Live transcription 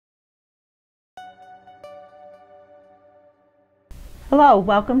Hello,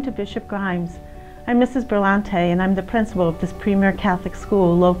 welcome to Bishop Grimes. I'm Mrs. Berlante and I'm the principal of this premier Catholic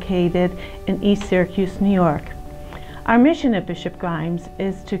school located in East Syracuse, New York. Our mission at Bishop Grimes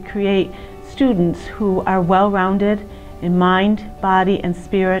is to create students who are well-rounded in mind, body, and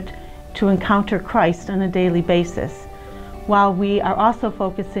spirit to encounter Christ on a daily basis, while we are also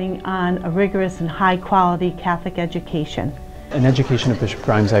focusing on a rigorous and high-quality Catholic education. In education at Bishop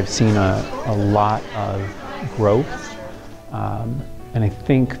Grimes, I've seen a lot of growth. And I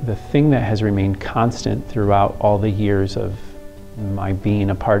think the thing that has remained constant throughout all the years of my being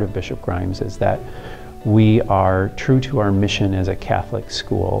a part of Bishop Grimes is that we are true to our mission as a Catholic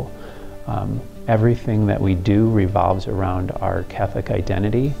school. Everything that we do revolves around our Catholic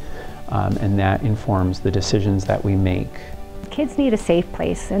identity, and that informs the decisions that we make. Kids need a safe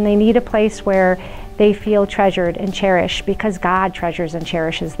place, and they need a place where they feel treasured and cherished because God treasures and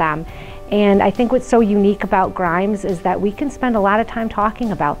cherishes them. And I think what's so unique about Grimes is that we can spend a lot of time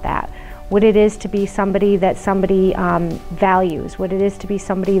talking about that. What it is to be somebody that somebody values, what it is to be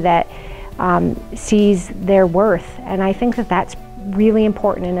somebody that sees their worth. And I think that that's really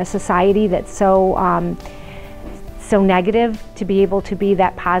important in a society that's so negative, to be able to be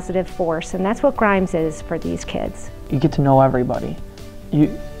that positive force. And that's what Grimes is for these kids. You get to know everybody.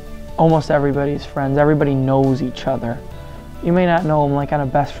 Almost everybody's friends. Everybody knows each other. You may not know them like on a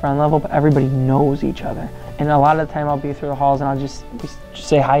best friend level, but everybody knows each other. And a lot of the time I'll be through the halls and I'll just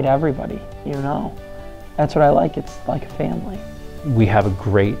say hi to everybody, you know. That's what I like. It's like a family. We have a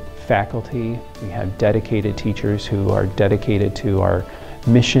great faculty. We have dedicated teachers who are dedicated to our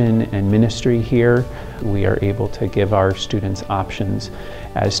mission and ministry here. We are able to give our students options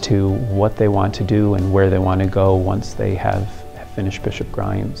as to what they want to do and where they want to go once they have finished Bishop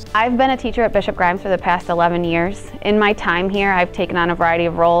Grimes. I've been a teacher at Bishop Grimes for the past 11 years. In my time here, I've taken on a variety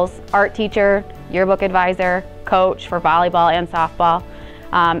of roles: art teacher, yearbook advisor, coach for volleyball and softball.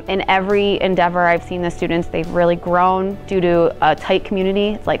 In every endeavor, I've seen the students, they've really grown due to a tight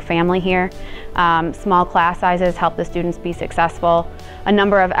community. It's like family here. Small class sizes help the students be successful. A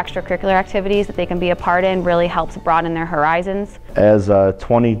number of extracurricular activities that they can be a part in really helps broaden their horizons. As a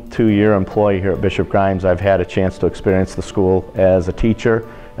 22-year employee here at Bishop Grimes, I've had a chance to experience the school as a teacher,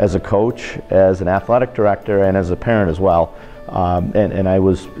 as a coach, as an athletic director, and as a parent as well.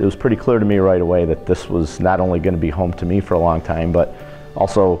 It was pretty clear to me right away that this was not only going to be home to me for a long time, but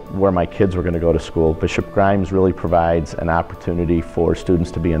also where my kids were going to go to school. Bishop Grimes really provides an opportunity for students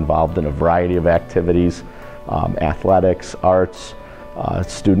to be involved in a variety of activities, athletics, arts,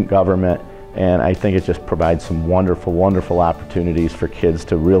 student government, and I think it just provides some wonderful, wonderful opportunities for kids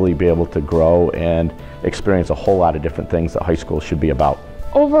to really be able to grow and experience a whole lot of different things that high school should be about.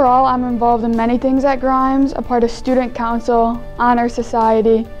 Overall, I'm involved in many things at Grimes, a part of student council, honor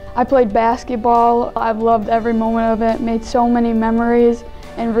society. I played basketball. I've loved every moment of it, made so many memories,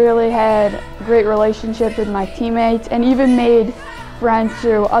 and really had great relationships with my teammates, and even made friends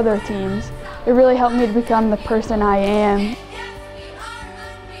through other teams. It really helped me to become the person I am.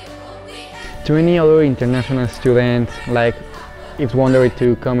 To any other international student, like if wondering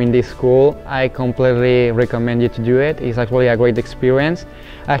to come in this school, I completely recommend you to do it. It's actually a great experience.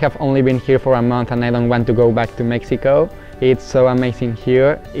 I have only been here for a month and I don't want to go back to Mexico. It's so amazing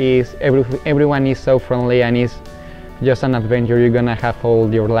here. Everyone is so friendly and it's just an adventure you're gonna have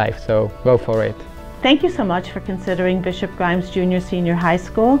all your life, so go for it. Thank you so much for considering Bishop Grimes Junior Senior High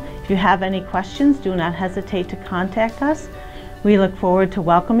School. If you have any questions, do not hesitate to contact us. We look forward to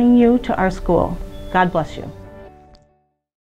welcoming you to our school. God bless you.